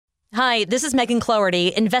Hi, this is Megan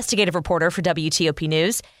Cloherty, investigative reporter for WTOP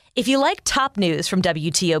News. If you like top news from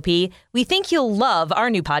WTOP, we think you'll love our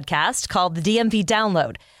new podcast called The DMV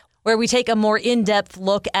Download, where we take a more in-depth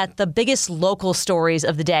look at the biggest local stories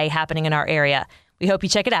of the day happening in our area. We hope you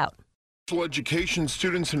check it out. Education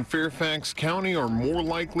students in Fairfax County are more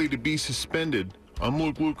likely to be suspended. I'm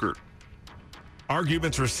Luke Lukert.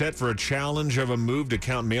 Arguments are set for a challenge of a move to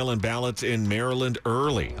count mail-in ballots in Maryland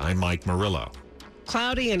early. I'm Mike Murillo.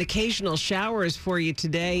 Cloudy and occasional showers for you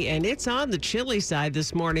today, and it's on the chilly side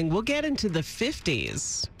this morning. We'll get into the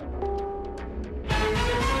 50s.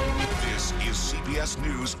 This is CBS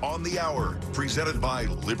News on the Hour, presented by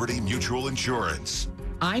Liberty Mutual Insurance.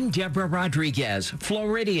 I'm Deborah Rodriguez.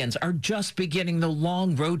 Floridians are just beginning the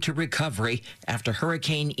long road to recovery after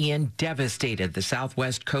Hurricane Ian devastated the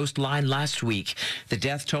southwest coastline last week. The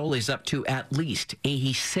death toll is up to at least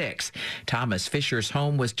 86. Thomas Fisher's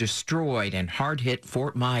home was destroyed in hard-hit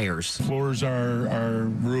Fort Myers. Floors are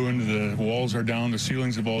ruined. The walls are down. The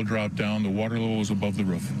ceilings have all dropped down. The water level is above the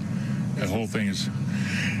roof. The whole thing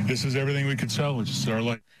this is everything we could salvage. It's our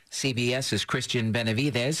life. CBS's Christian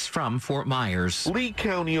Benavides from Fort Myers. Lee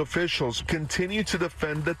County officials continue to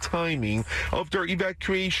defend the timing of their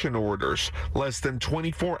evacuation orders less than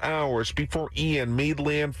 24 hours before Ian made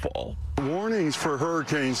landfall. Warnings for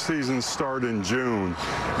hurricane season start in June,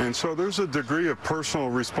 and so there's a degree of personal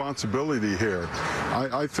responsibility here.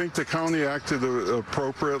 I think the county acted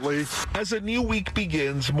appropriately. As a new week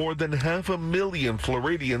begins, more than 500,000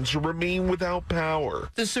 Floridians remain without power.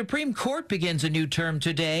 The Supreme Court begins a new term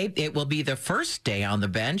today. It will be the first day on the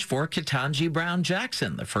bench for Ketanji Brown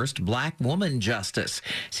Jackson, the first black woman justice.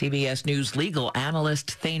 CBS News legal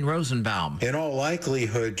analyst Thane Rosenbaum. In all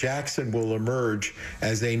likelihood, Jackson will emerge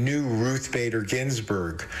as a new Ruth Bader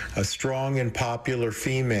Ginsburg, a strong and popular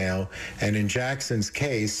female, and in Jackson's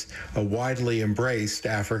case, a widely embraced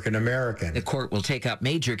African American. The court will take up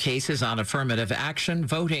major cases on affirmative action,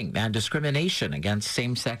 voting, and discrimination against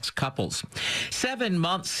same-sex couples. 7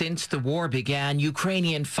 months since the war began,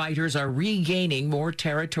 Ukrainian fighters are regaining more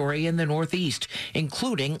territory in the northeast,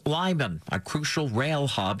 including Lyman, a crucial rail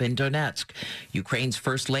hub in Donetsk. Ukraine's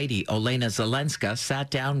First Lady, Olena Zelenska, sat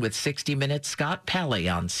down with 60 Minutes' Scott Pelley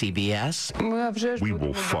on CBS. We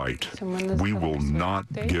will fight. We will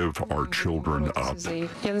not give our children up.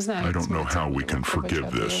 I don't know how we can forgive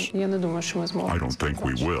this. I don't think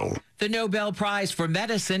we will. The Nobel Prize for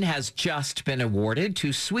Medicine has just been awarded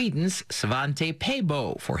to Sweden's Svante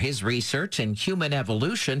Pääbo for his research in human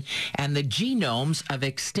evolution and the genomes of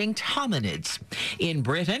extinct hominids. In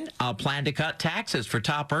Britain, a plan to cut taxes for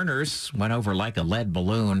top earners went over like a lead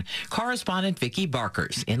balloon. Correspondent Vicky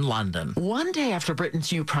Barkers in London. One day after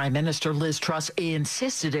Britain's new Prime Minister Liz Truss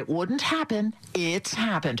insisted it wouldn't happen, it's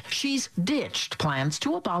happened. She's ditched plans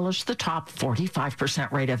to abolish the top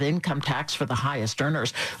 45% rate of income tax for the highest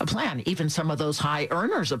earners, a plan even some of those high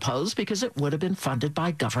earners opposed because it would have been funded by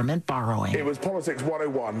government borrowing. It was politics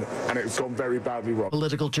 101, and it's gone very badly wrong.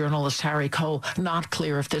 Political journalist Harry Cole, not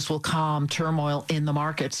clear if this will calm turmoil in the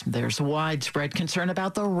markets. There's widespread concern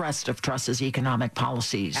about the rest of Truss's economic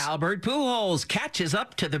policies. Albert Pujols catches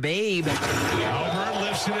up to the babe. Albert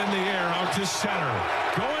lifts it in the air out to center.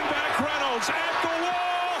 Going back, Reynolds at the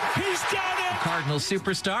wall. He's done it. Cardinals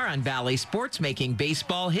superstar on Valley Sports making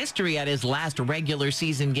baseball history at his last regular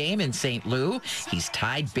season game in St. Lou. He's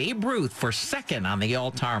tied Babe Ruth for second on the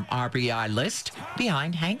all-time RBI list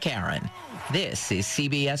behind Hank Aaron. This is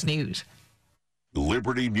CBS News.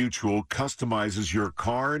 Liberty Mutual customizes your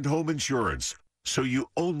car and home insurance, so you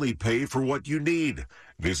only pay for what you need.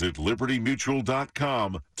 Visit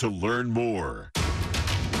libertymutual.com to learn more.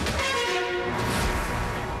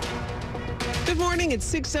 Good morning. It's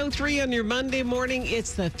 6:03 on your Monday morning.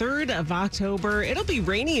 It's the 3rd of October. It'll be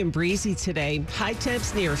rainy and breezy today. High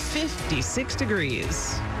temps near 56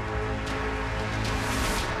 degrees.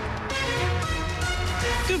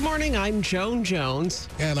 Good morning. I'm Joan Jones.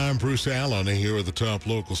 And I'm Bruce Allen. Here are the top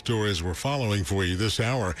local stories we're following for you this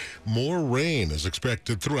hour. More rain is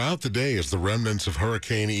expected throughout the day as the remnants of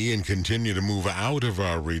Hurricane Ian continue to move out of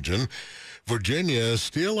our region. Virginia is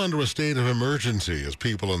still under a state of emergency as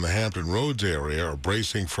people in the Hampton Roads area are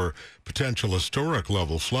bracing for potential historic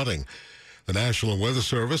level flooding. The National Weather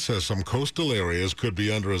Service says some coastal areas could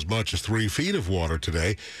be under as much as 3 feet of water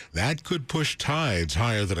today. That could push tides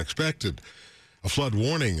higher than expected. A flood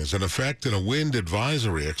warning is in effect and a wind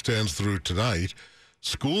advisory extends through tonight.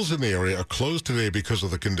 Schools in the area are closed today because of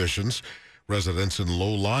the conditions. Residents in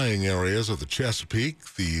low-lying areas of the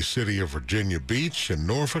Chesapeake, the city of Virginia Beach, and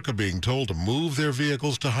Norfolk are being told to move their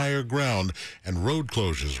vehicles to higher ground, and road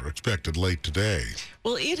closures are expected late today.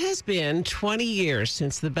 Well, it has been 20 years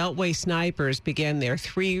since the Beltway snipers began their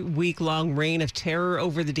 3-week-long reign of terror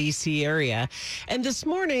over the D.C. area. And this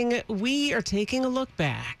morning, we are taking a look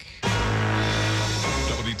back.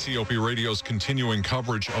 WTOP Radio's continuing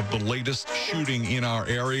coverage of the latest shooting in our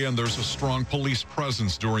area, and there's a strong police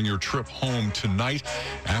presence during your trip home tonight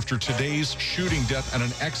after today's shooting death at an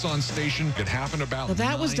Exxon station. It happened about Well,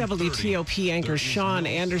 that was WTOP anchor Sean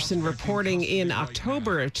Anderson reporting in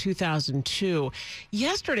October of 2002.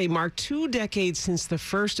 Yesterday marked 2 decades since the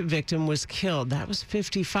first victim was killed. That was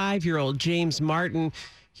 55-year-old James Martin.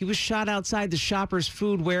 He was shot outside the Shoppers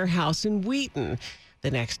Food Warehouse in Wheaton. The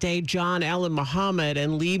next day, John Allen Muhammad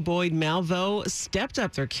and Lee Boyd Malvo stepped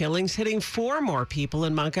up their killings, hitting 4 more people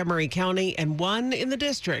in Montgomery County and 1 in the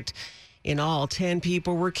district. In all, 10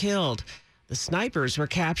 people were killed. The snipers were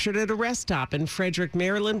captured at a rest stop in Frederick,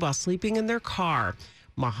 Maryland, while sleeping in their car.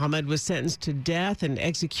 Muhammad was sentenced to death and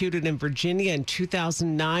executed in Virginia in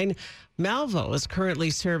 2009. Malvo is currently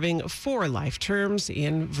serving 4 life terms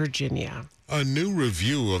in Virginia. A new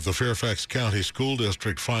review of the Fairfax County School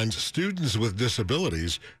District finds students with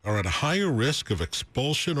disabilities are at a higher risk of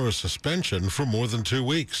expulsion or suspension for more than 2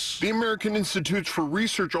 weeks. The American Institutes for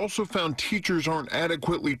Research also found teachers aren't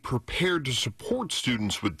adequately prepared to support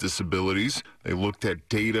students with disabilities. They looked at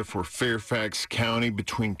data for Fairfax County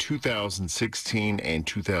between 2016 and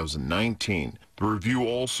 2019. The review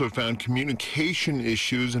also found communication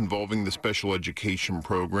issues involving the special education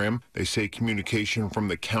program. They say communication from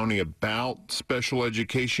the county about special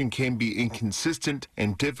education can be inconsistent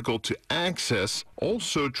and difficult to access.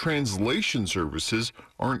 Also, translation services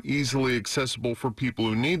aren't easily accessible for people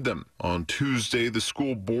who need them. On Tuesday, the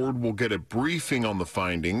school board will get a briefing on the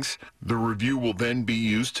findings. The review will then be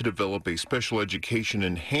used to develop a special education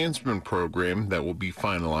enhancement program that will be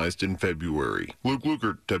finalized in February. Luke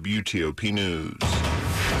Lukert, WTOP News.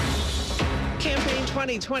 Campaign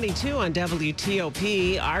 2022 on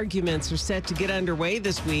WTOP. Arguments are set to get underway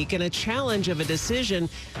this week in a challenge of a decision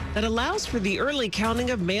that allows for the early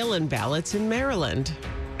counting of mail-in ballots in Maryland.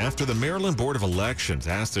 After the Maryland Board of Elections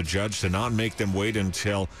asked the judge to not make them wait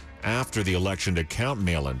until after the election to count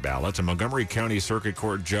mail-in ballots, a Montgomery County Circuit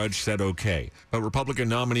Court judge said okay. But Republican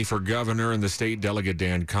nominee for governor and the state delegate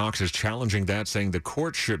Dan Cox is challenging that, saying the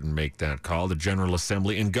court shouldn't make that call. The General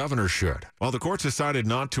Assembly and governor should. While the courts decided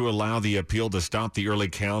not to allow the appeal to stop the early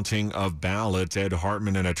counting of ballots, Ed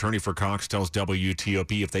Hartman, an attorney for Cox, tells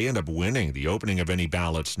WTOP if they end up winning, the opening of any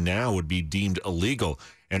ballots now would be deemed illegal,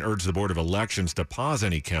 and urged the Board of Elections to pause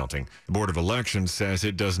any counting. The Board of Elections says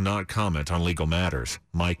it does not comment on legal matters.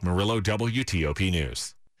 Mike Murillo, WTOP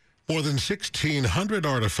News. More than 1,600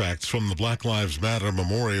 artifacts from the Black Lives Matter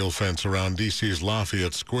memorial fence around D.C.'s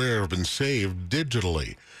Lafayette Square have been saved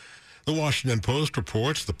digitally. The Washington Post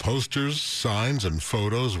reports the posters, signs, and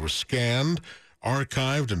photos were scanned,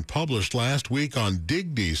 archived, and published last week on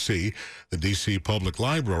Dig DC, the D.C. Public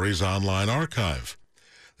Library's online archive.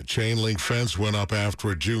 The chain-link fence went up after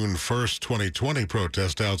a June 1st, 2020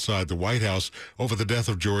 protest outside the White House over the death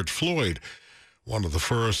of George Floyd. One of the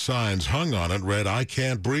first signs hung on it read, "I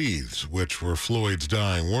can't breathe," which were Floyd's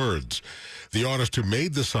dying words. The artist who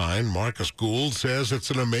made the sign, Marcus Gould, says it's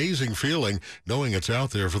an amazing feeling knowing it's out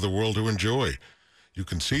there for the world to enjoy. You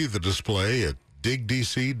can see the display at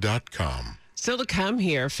digdc.com. Still to come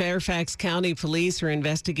here, Fairfax County Police are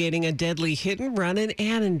investigating a deadly hit-and-run in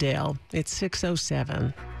Annandale. It's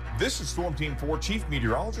 6:07. This is Storm Team 4 Chief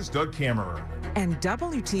Meteorologist Doug Kammerer. And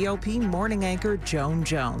WTOP morning anchor Joan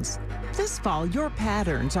Jones. This fall, your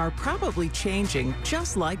patterns are probably changing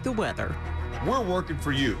just like the weather. We're working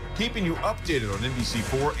for you, keeping you updated on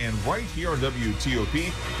NBC4 and right here on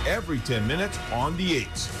WTOP every 10 minutes on the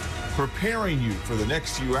 8s. Preparing you for the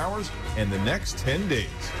next few hours and the next 10 days.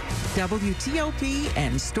 WTOP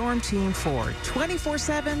and Storm Team 4,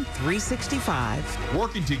 24/7, 365.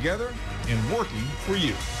 Working together and working for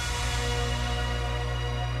you.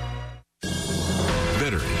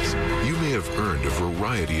 Veterans, you may have earned a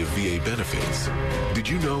variety of VA benefits. Did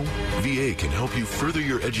you know VA can help you further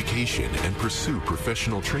your education and pursue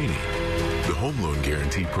professional training? The Home Loan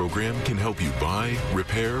Guarantee Program can help you buy,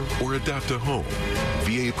 repair, or adapt a home.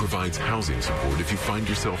 VA provides housing support if you find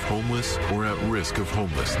yourself homeless or at risk of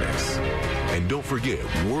homelessness. And don't forget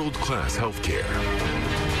world-class health care.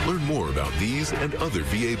 Learn more about these and other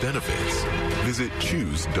VA benefits. Visit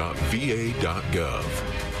choose.va.gov.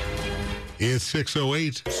 It's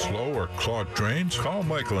 6:08. Slow or clogged drains? Call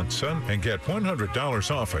Michael & Son and get $100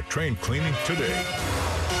 off a drain cleaning today.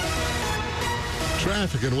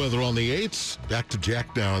 Traffic and weather on the 8s. Back to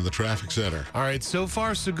Jack now in the traffic center. All right, so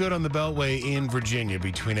far so good on the Beltway in Virginia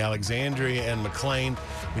between Alexandria and McLean.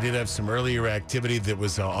 We did have some earlier activity that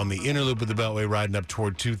was on the inner loop of the Beltway riding up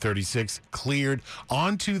toward 236, cleared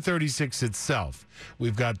on 236 itself.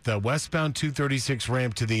 We've got the westbound 236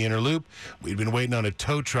 ramp to the inner loop. We'd been waiting on a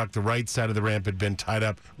tow truck. The right side of the ramp had been tied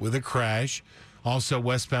up with a crash. Also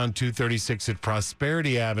westbound 236 at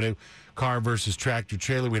Prosperity Avenue. Car versus tractor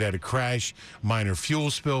trailer. We'd had a crash, minor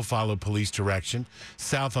fuel spill, followed police direction.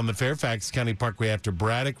 South on the Fairfax County Parkway after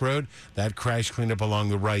Braddock Road, that crash cleaned up along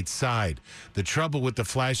the right side. The trouble with the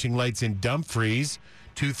flashing lights in Dumfries,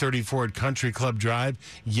 234 at Country Club Drive,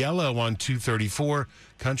 yellow on 234.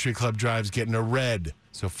 Country Club Drive's getting a red.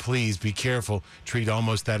 So please be careful. Treat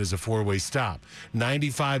almost that as a four-way stop.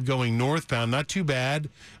 95 going northbound, not too bad.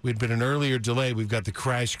 We'd been an earlier delay. We've got the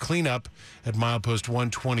crash cleanup at milepost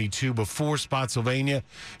 122 before Spotsylvania.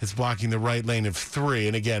 It's blocking the right lane of 3,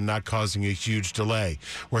 and again, not causing a huge delay.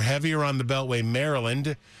 We're heavier on the Beltway,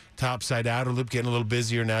 Maryland. Topside outer loop getting a little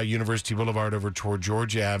busier now. University Boulevard over toward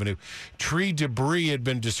Georgia Avenue. Tree debris had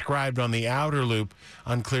been described on the outer loop.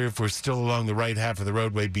 Unclear if we're still along the right half of the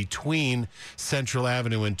roadway between Central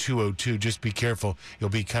Avenue and 202. Just be careful.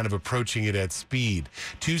 You'll be kind of approaching it at speed.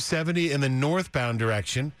 270 in the northbound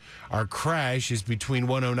direction. Our crash is between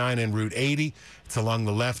 109 and Route 80. It's along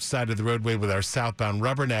the left side of the roadway with our southbound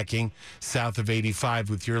rubbernecking, south of 85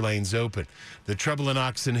 with your lanes open. The trouble in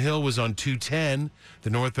Oxon Hill was on 210, the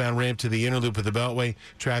northbound ramp to the inner loop of the Beltway.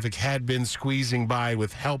 Traffic had been squeezing by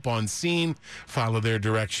with help on scene. Follow their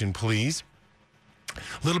direction, please.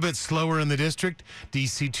 A little bit slower in the district.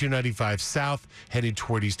 DC 295 south, headed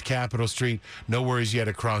toward East Capitol Street. No worries yet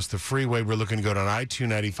across the freeway. We're looking to go down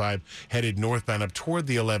I-295, headed northbound up toward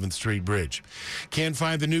the 11th Street Bridge. Can't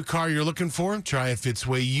find the new car you're looking for? Try a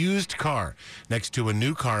Fitzway used car. Next to a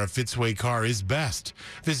new car, a Fitzway car is best.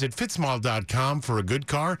 Visit fitzmall.com for a good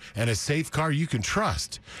car and a safe car you can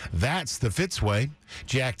trust. That's the Fitzway.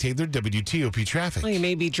 Jack Taylor, WTOP Traffic. Well, you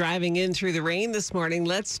may be driving in through the rain this morning.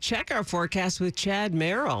 Let's check our forecast with Chad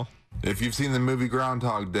Merrill. If you've seen the movie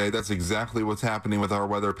Groundhog Day, that's exactly what's happening with our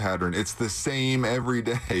weather pattern. It's the same every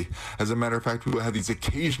day. As a matter of fact, we will have these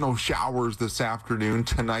occasional showers this afternoon,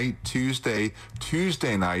 tonight, Tuesday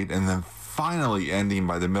night, and then finally ending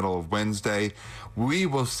by the middle of Wednesday. We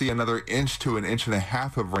will see another inch to an inch and a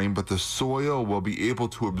half of rain, but the soil will be able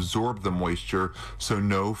to absorb the moisture, so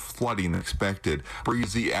no flooding expected.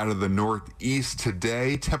 Breezy out of the northeast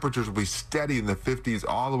today. Temperatures will be steady in the 50s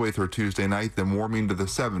all the way through Tuesday night, then warming to the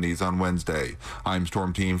 70s on Wednesday. I'm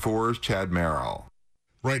Storm Team 4's Chad Merrill.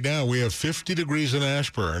 Right now, we have 50 degrees in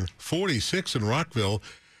Ashburn, 46 in Rockville,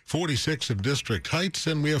 46 in District Heights,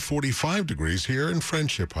 and we have 45 degrees here in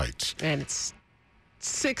Friendship Heights. And it's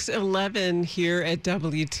 6:11 here at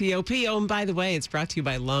WTOP. Oh, and by the way, it's brought to you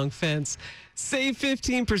by Long Fence. Save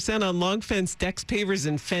 15% on Long Fence decks, pavers,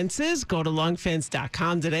 and fences. Go to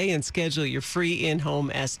longfence.com today and schedule your free in-home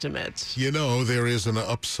estimate. You know, there is an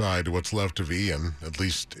upside to what's left of Ian, at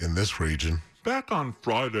least in this region. Back on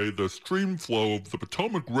Friday, the stream flow of the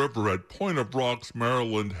Potomac River at Point of Rocks,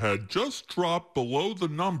 Maryland, had just dropped below the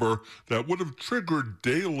number that would have triggered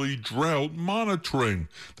daily drought monitoring.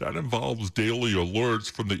 That involves daily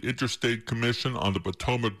alerts from the Interstate Commission on the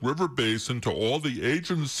Potomac River Basin to all the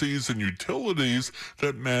agencies and utilities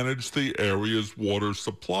that manage the area's water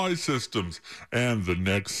supply systems. And the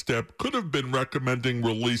next step could have been recommending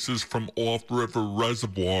releases from off-river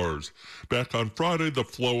reservoirs. Back on Friday, the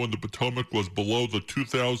flow in the Potomac was below the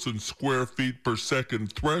 2,000 square feet per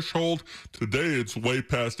second threshold. Today, it's way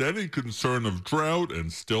past any concern of drought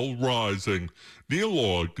and still rising. Neil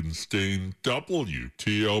Augenstein,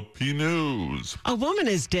 WTOP News. A woman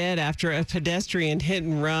is dead after a pedestrian hit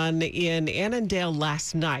and run in Annandale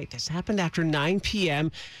last night. This happened after 9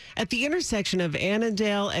 p.m. at the intersection of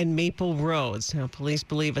Annandale and Maple Roads. Now, police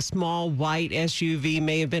believe a small white SUV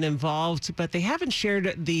may have been involved, but they haven't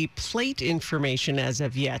shared the plate information as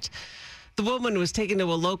of yet. The woman was taken to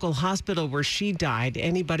a local hospital where she died.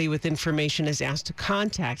 Anybody with information is asked to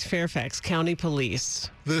contact Fairfax County Police.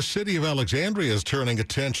 The city of Alexandria is turning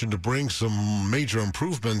attention to bring some major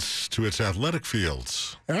improvements to its athletic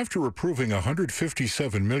fields. After approving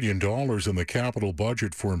 $157 million in the capital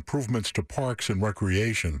budget for improvements to parks and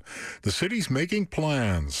recreation, the city's making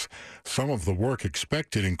plans. Some of the work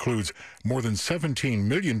expected includes more than $17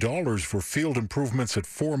 million for field improvements at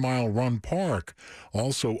 4 Mile Run Park.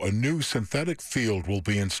 Also, a new synthetic field will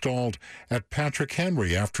be installed at Patrick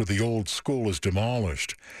Henry after the old school is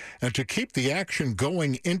demolished. And to keep the action going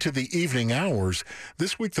continuing into the evening hours.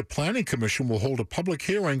 This week, the Planning Commission will hold a public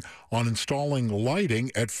hearing on installing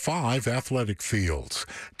lighting at 5 athletic fields.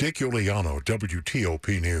 Dick Iuliano,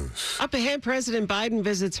 WTOP News. Up ahead, President Biden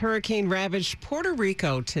visits hurricane-ravaged Puerto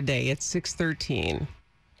Rico today at 6:13.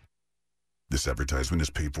 This advertisement is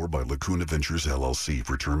paid for by Lacuna Ventures, LLC.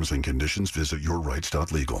 For terms and conditions, visit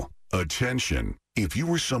yourrights.legal. Attention! If you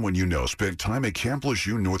or someone you know spent time at Camp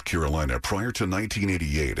Lejeune, North Carolina prior to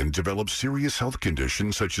 1988 and developed serious health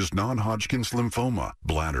conditions such as non-Hodgkin's lymphoma,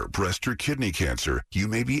 bladder, breast, or kidney cancer, you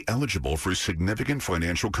may be eligible for significant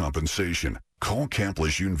financial compensation. Call Camp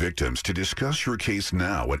Lejeune victims to discuss your case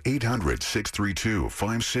now at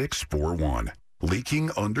 800-632-5641. Leaking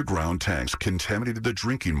underground tanks contaminated the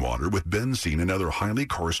drinking water with benzene and other highly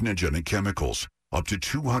carcinogenic chemicals, up to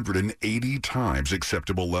 280 times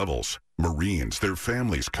acceptable levels. Marines, their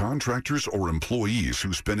families, contractors, or employees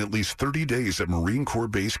who spent at least 30 days at Marine Corps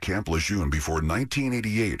Base Camp Lejeune before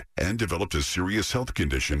 1988 and developed a serious health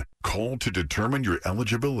condition, call to determine your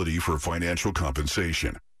eligibility for financial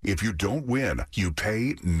compensation. If you don't win, you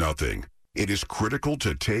pay nothing. It is critical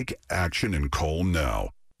to take action and call now.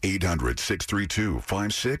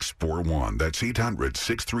 800-632-5641. That's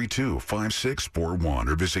 800-632-5641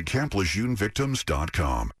 or visit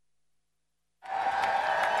CampLejeuneVictims.com.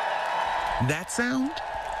 That sound?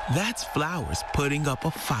 That's flowers putting up a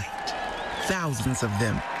fight. Thousands of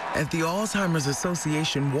them as the Alzheimer's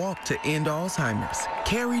Association walk to end Alzheimer's,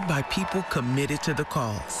 carried by people committed to the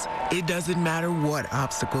cause. It doesn't matter what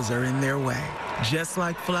obstacles are in their way. Just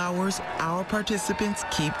like flowers, our participants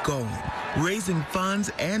keep going, raising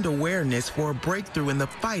funds and awareness for a breakthrough in the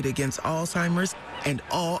fight against Alzheimer's and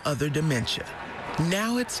all other dementia.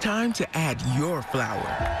 Now it's time to add your flower.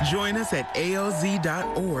 Join us at alz.org/walk.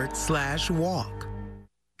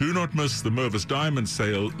 Do not miss the Mervis Diamond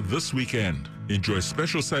Sale this weekend. Enjoy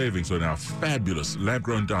special savings on our fabulous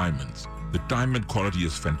lab-grown diamonds. The diamond quality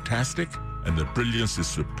is fantastic and the brilliance is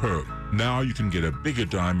superb. Now you can get a bigger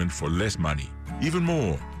diamond for less money. Even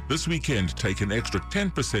more, this weekend take an extra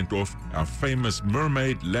 10% off our famous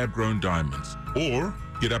Mermaid lab-grown diamonds. Or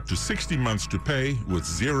get up to 60 months to pay with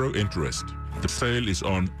 0 interest. The sale is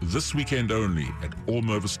on this weekend only at all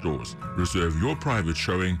Mervis stores. Reserve your private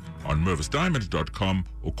showing on mervisdiamond.com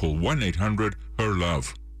or call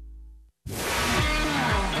 1-800-HER-LOVE.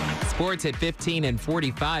 Sports at 15 and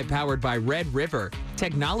 45, powered by Red River.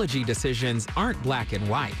 Technology decisions aren't black and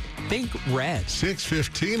white. Think red.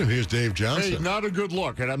 6:15, and here's Dave Johnson. Hey, not a good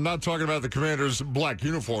look. And I'm not talking about the Commanders' black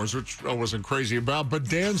uniforms, which I wasn't crazy about, but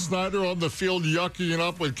Dan Snyder on the field yucking it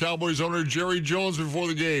up with Cowboys owner Jerry Jones before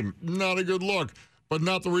the game. Not a good look, but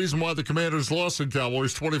not the reason why the Commanders lost in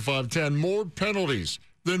Cowboys 25-10. More penalties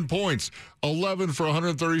than points. 11 for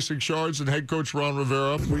 136 yards, and head coach Ron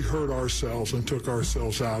Rivera. We hurt ourselves and took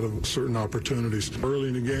ourselves out of certain opportunities. Early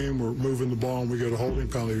in the game, we're moving the ball and we get a holding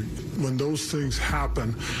penalty. When those things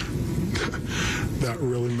happen, that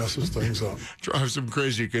really messes things up. Drives them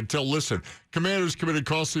crazy. You can tell. Listen, Commanders committed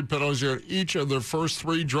costly penalties on each of their first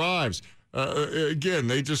 3 drives. Again,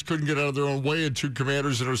 they just couldn't get out of their own way, and 2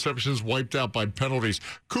 Commanders interceptions wiped out by penalties.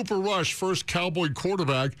 Cooper Rush, first Cowboy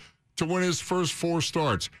quarterback to win his first 4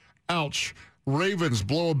 starts. Ouch. Ravens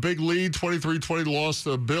blow a big lead, 23-20 loss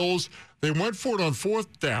to the Bills. They went for it on 4th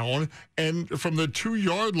down and from the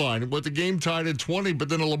 2-yard line with the game tied at 20, but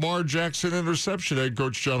then a Lamar Jackson interception, head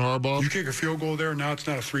coach John Harbaugh. You kick a field goal there, now it's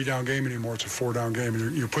not a 3-down game anymore, it's a 4-down game.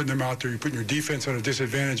 And you're putting them out there, you're putting your defense at a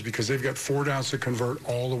disadvantage because they've got 4 downs to convert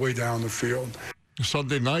all the way down the field.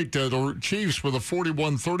 Sunday night, the Chiefs with a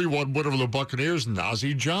 41-31 win over the Buccaneers.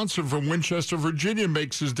 Najee Johnson from Winchester, Virginia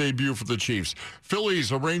makes his debut for the Chiefs.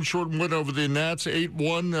 Phillies, a rain-shortened win over the Nats,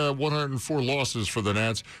 8-1, 104 losses for the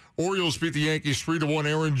Nats. Orioles beat the Yankees 3-1.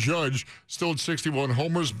 Aaron Judge still at 61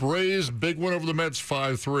 homers. Braves, big win over the Mets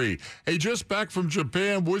 5-3. Hey, just back from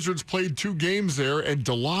Japan, Wizards played 2 games there, and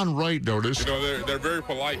DeLon Wright noticed. You know, they're very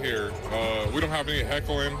polite here. We don't have any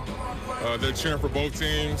heckling. They're cheering for both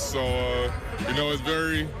teams, so you know it's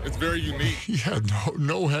very unique. Yeah,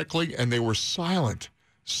 no heckling, and they were silent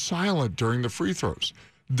during the free throws.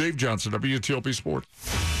 Dave Johnson, WTOP Sports.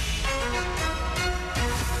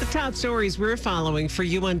 The top stories we're following for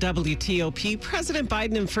you on WTOP. President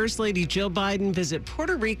Biden and First Lady Jill Biden visit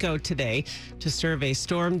Puerto Rico today to survey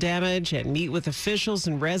storm damage and meet with officials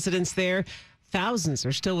and residents there. Thousands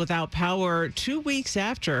are still without power 2 weeks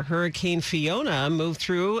after Hurricane Fiona moved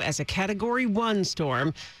through as a Category 1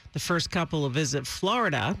 storm. The first couple will visit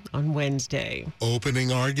Florida on Wednesday.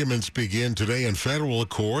 Opening arguments begin today in federal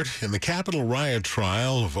court in the Capitol riot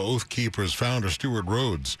trial of Oath Keepers founder Stuart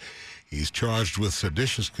Rhodes. He's charged with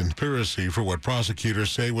seditious conspiracy for what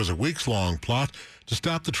prosecutors say was a weeks-long plot to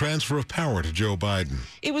stop the transfer of power to Joe Biden.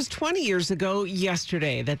 It was 20 years ago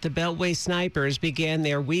yesterday that the Beltway snipers began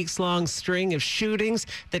their weeks-long string of shootings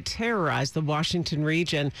that terrorized the Washington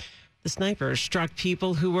region. The snipers struck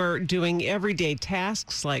people who were doing everyday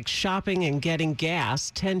tasks like shopping and getting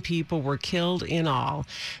gas. 10 people were killed in all.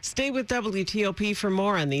 Stay with WTOP for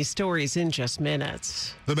more on these stories in just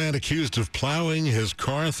minutes. The man accused of plowing his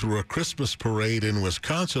car through a Christmas parade in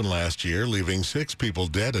Wisconsin last year, leaving 6 people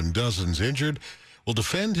dead and dozens injured, will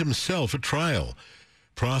defend himself at trial.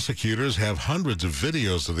 Prosecutors have hundreds of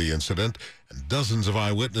videos of the incident and dozens of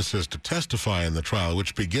eyewitnesses to testify in the trial,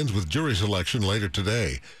 which begins with jury selection later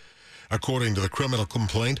today. According to the criminal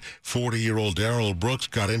complaint, 40-year-old Darrell Brooks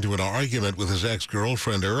got into an argument with his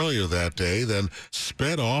ex-girlfriend earlier that day, then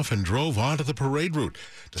sped off and drove onto the parade route,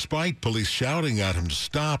 despite police shouting at him to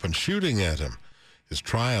stop and shooting at him. His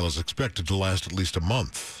trial is expected to last at least a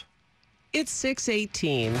month. It's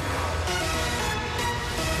 6:18.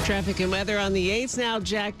 Traffic and weather on the 8s now.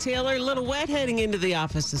 Jack Taylor, a little wet heading into the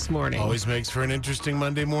office this morning. Always makes for an interesting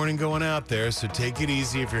Monday morning going out there, so take it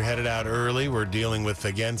easy if you're headed out early. We're dealing with,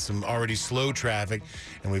 again, some already slow traffic,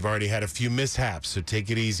 and we've already had a few mishaps, so take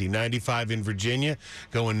it easy. 95 in Virginia,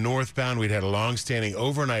 going northbound. We'd had a long-standing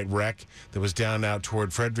overnight wreck that was down out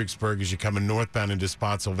toward Fredericksburg as you're coming northbound into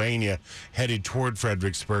Spotsylvania, headed toward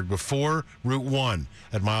Fredericksburg before Route 1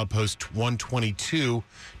 at milepost 122.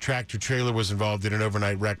 Tractor-trailer was involved in an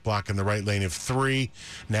overnight wreck blocking the right lane of 3.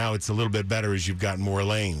 Now it's a little bit better as you've got more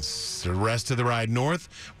lanes. The rest of the ride north,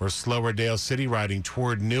 we're slower Dale City riding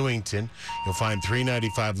toward Newington. You'll find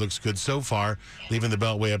 395 looks good so far, leaving the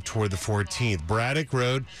Beltway up toward the 14th. Braddock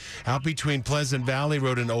Road, out between Pleasant Valley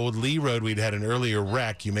Road and Old Lee Road, we'd had an earlier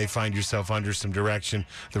wreck. You may find yourself under some direction.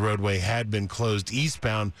 The roadway had been closed.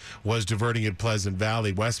 Eastbound was diverting at Pleasant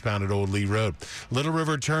Valley, westbound at Old Lee Road. Little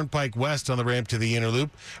River Turnpike west on the ramp to the inner loop,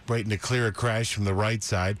 waiting to clear a crash from the right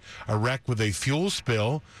side. A wreck with a fuel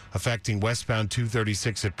spill affecting westbound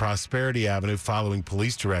 236 at Prosperity Avenue following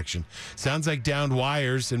police direction. Sounds like downed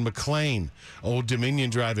wires in McLean. Old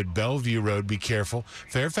Dominion Drive at Bellevue Road, be careful.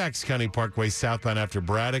 Fairfax County Parkway southbound after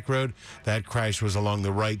Braddock Road. That crash was along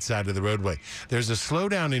the right side of the roadway. There's a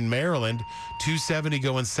slowdown in Maryland. 270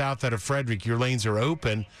 going south out of Frederick. Your lanes are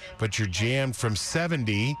open, but you're jammed from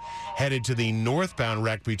 70 headed to the northbound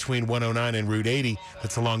wreck between 109 and Route 80.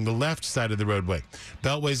 That's along the left side of the roadway.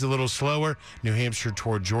 Beltway's a little slower. New Hampshire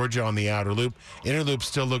toward Georgia on the outer loop. Inner loop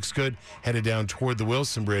still looks good, headed down toward the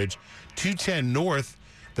Wilson Bridge. 210 north,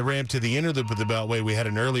 the ramp to the inner loop of the Beltway. We had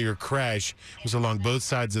an earlier crash. It was along both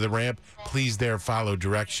sides of the ramp. Please there follow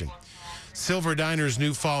direction. Silver Diner's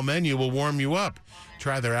new fall menu will warm you up.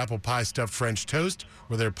 Try their apple pie stuffed French toast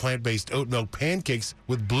or their plant-based oat milk pancakes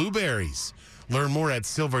with blueberries. Learn more at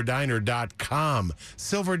silverdiner.com.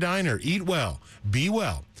 Silver Diner, eat well, be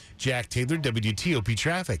well. Jack Taylor, WTOP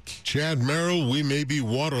Traffic. Chad Merrill, we may be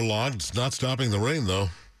waterlogged. It's not stopping the rain, though.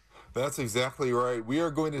 That's exactly right. We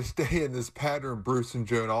are going to stay in this pattern, Bruce and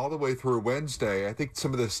Joan, all the way through Wednesday. I think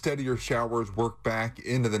some of the steadier showers work back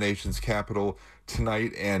into the nation's capital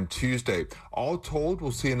tonight and Tuesday. All told,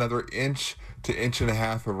 we'll see another inch to inch and a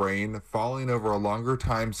half of rain falling over a longer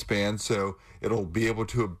time span, so it'll be able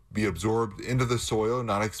to be absorbed into the soil,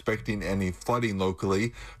 not expecting any flooding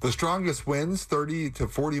locally. The strongest winds, 30 to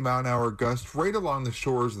 40 mile an hour gusts right along the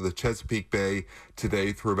shores of the Chesapeake Bay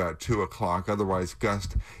today through about 2 o'clock. Otherwise,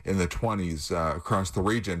 gust in the 20s across the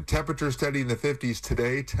region. Temperatures steady in the 50s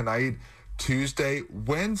today, tonight, Tuesday.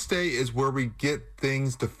 Wednesday is where we get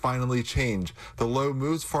things to finally change. The low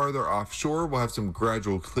moves farther offshore. We'll have some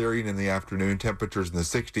gradual clearing in the afternoon, temperatures in the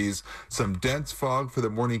 60s. Some dense fog for the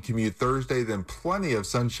morning commute Thursday, then plenty of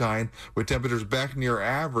sunshine with temperatures back near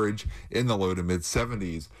average in the low to mid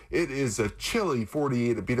 70s. It is a chilly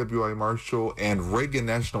 48 at BWI Marshall and Reagan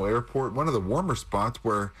National Airport. One of the warmer spots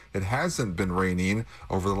where it hasn't been raining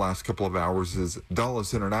over the last couple of hours is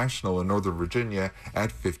Dulles International in Northern Virginia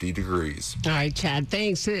at 50 degrees. All right, Chad,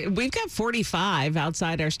 thanks. We've got 45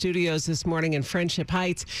 outside our studios this morning in Friendship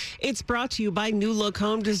Heights. It's brought to you by New Look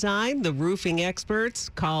Home Design, the roofing experts.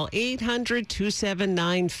 Call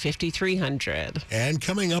 800-279-5300. And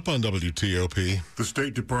coming up on WTOP, the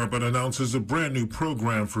State Department announces a brand new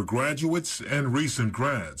program for graduates and recent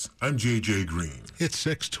grads. I'm J.J. Green. It's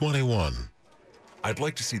 6:21. I'd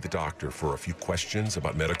like to see the doctor for a few questions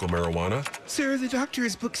about medical marijuana. Sir, the doctor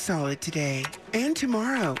is booked solid today and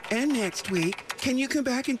tomorrow and next week. Can you come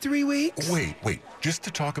back in 3 weeks? Wait. Just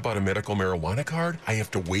to talk about a medical marijuana card, I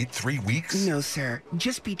have to wait 3 weeks? No, sir.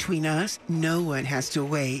 Just between us, no one has to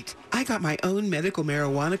wait. I got my own medical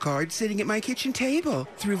marijuana card sitting at my kitchen table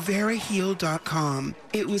through VeraHeal.com.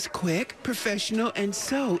 It was quick, professional, and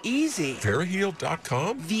so easy.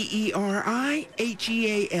 VeraHeal.com?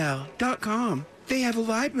 VeraHeal.com. They have a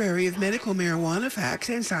library of medical marijuana facts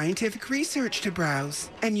and scientific research to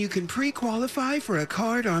browse. And you can pre-qualify for a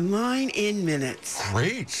card online in minutes.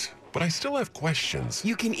 Great. But I still have questions.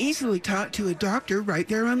 You can easily talk to a doctor right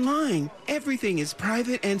there online. Everything is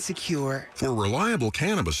private and secure. For reliable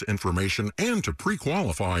cannabis information and to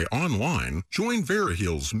pre-qualify online, join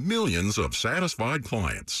VeraHeal's millions of satisfied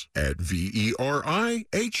clients at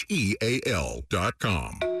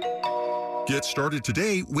VeraHeal.com. Get started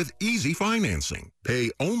today with easy financing.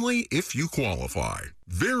 Pay only if you qualify.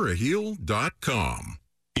 VeraHeal.com.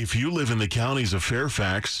 If you live in the counties of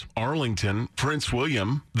Fairfax, Arlington, Prince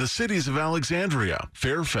William, the cities of Alexandria,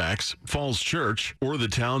 Fairfax, Falls Church, or the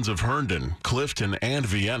towns of Herndon, Clifton, and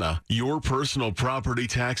Vienna, your personal property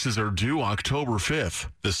taxes are due October 5th.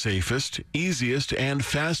 The safest, easiest, and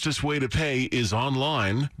fastest way to pay is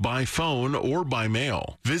online, by phone, or by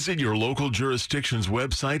mail. Visit your local jurisdiction's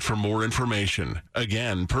website for more information.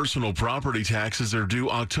 Again, personal property taxes are due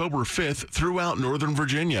October 5th throughout Northern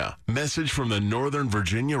Virginia. Message from the Northern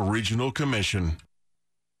Virginia Regional Commission.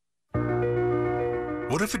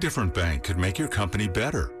 What if a different bank could make your company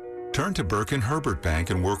better? Turn to Burke & Herbert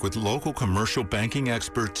Bank and work with local commercial banking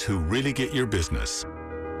experts who really get your business.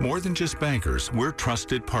 More than just bankers, we're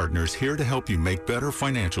trusted partners here to help you make better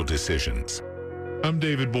financial decisions. I'm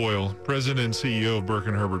David Boyle, President and CEO of Burke &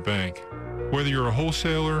 Herbert Bank. Whether you're a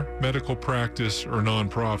wholesaler, medical practice, or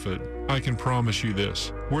nonprofit, I can promise you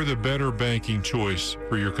this: we're the better banking choice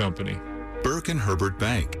for your company. Burke & Herbert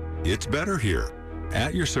Bank. It's better here.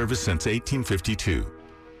 At your service since 1852.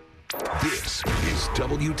 This is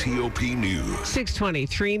WTOP News.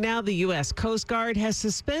 6:23 now. The U.S. Coast Guard has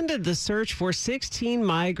suspended the search for 16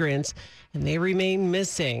 migrants, and they remain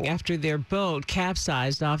missing after their boat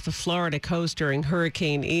capsized off the Florida coast during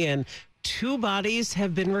Hurricane Ian. 2 bodies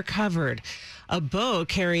have been recovered. A boat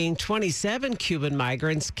carrying 27 Cuban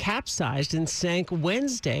migrants capsized and sank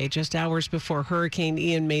Wednesday, just hours before Hurricane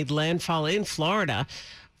Ian made landfall in Florida.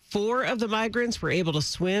 4 of the migrants were able to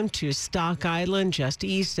swim to Stock Island, just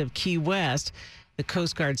east of Key West. The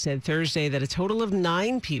Coast Guard said Thursday that a total of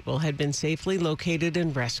 9 people had been safely located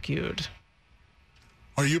and rescued.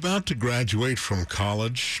 Are you about to graduate from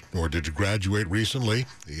college, or did you graduate recently?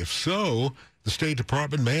 If so, the State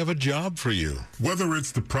Department may have a job for you. Whether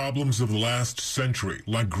it's the problems of the last century,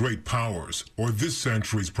 like great powers, or this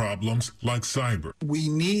century's problems, like cyber. We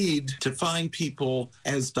need to find people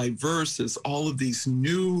as diverse as all of these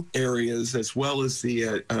new areas, as well as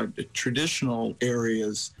the traditional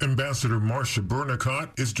areas. Ambassador Marcia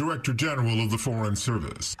Bernacott is Director General of the Foreign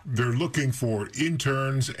Service. They're looking for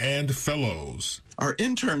interns and fellows. Our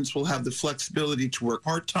interns will have the flexibility to work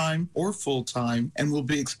part-time or full-time and will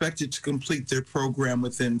be expected to complete their program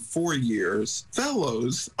within 4 years.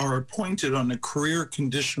 Fellows are appointed on a career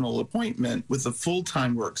conditional appointment with a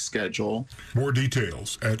full-time work schedule. More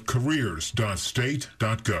details at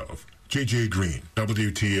careers.state.gov. JJ Green,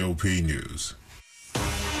 WTOP News.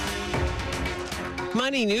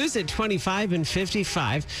 Money news at 25 and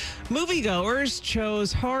 55. Moviegoers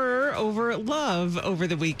chose horror over love over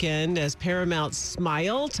the weekend as Paramount's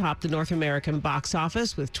Smile topped the North American box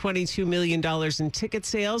office with $22 million in ticket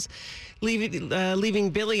sales, leaving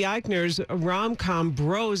Billy Eichner's rom-com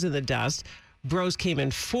Bros in the dust. Bros came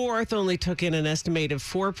in 4th, only took in an estimated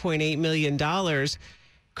 $4.8 million.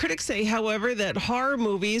 Critics say, however, that horror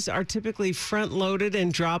movies are typically front-loaded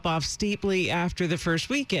and drop off steeply after the first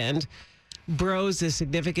weekend. Bros is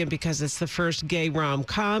significant because it's the first gay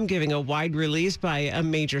rom-com giving a wide release by a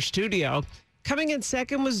major studio. Coming in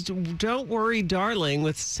second was Don't Worry, Darling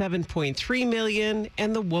with $7.3 million,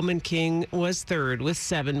 and The Woman King was third with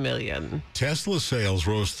 $7 million. Tesla sales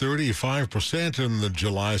rose 35% in the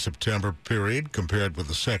July-September period compared with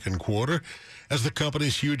the second quarter, as the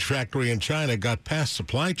company's huge factory in China got past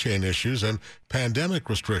supply chain issues and pandemic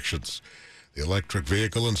restrictions. The electric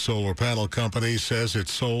vehicle and solar panel company says it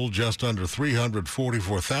sold just under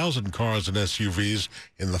 344,000 cars and SUVs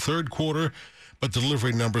in the third quarter, but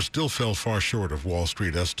delivery numbers still fell far short of Wall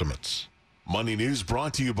Street estimates. Money news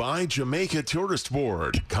brought to you by Jamaica Tourist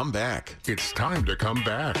Board. Come back. It's time to come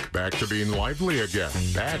back. Back to being lively again.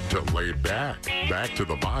 Back to laid back. Back to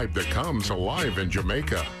the vibe that comes alive in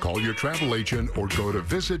Jamaica. Call your travel agent or go to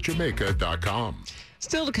visitjamaica.com.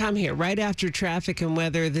 Still to come here, right after traffic and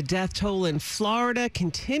weather, the death toll in Florida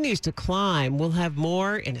continues to climb. We'll have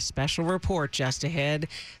more in a special report just ahead.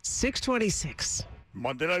 626.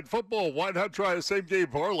 Monday Night Football. Why not try a same-game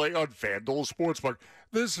parlay on FanDuel Sportsbook?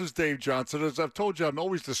 This is Dave Johnson. As I've told you, I'm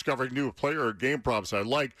always discovering new player or game props I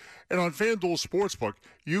like. And on FanDuel Sportsbook,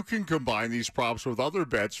 you can combine these props with other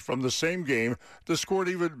bets from the same game to score an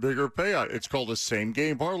even bigger payout. It's called a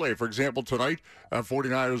same-game parlay. For example, tonight,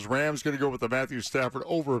 49ers-Rams going to go with the Matthew Stafford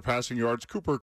over passing yards. Cooper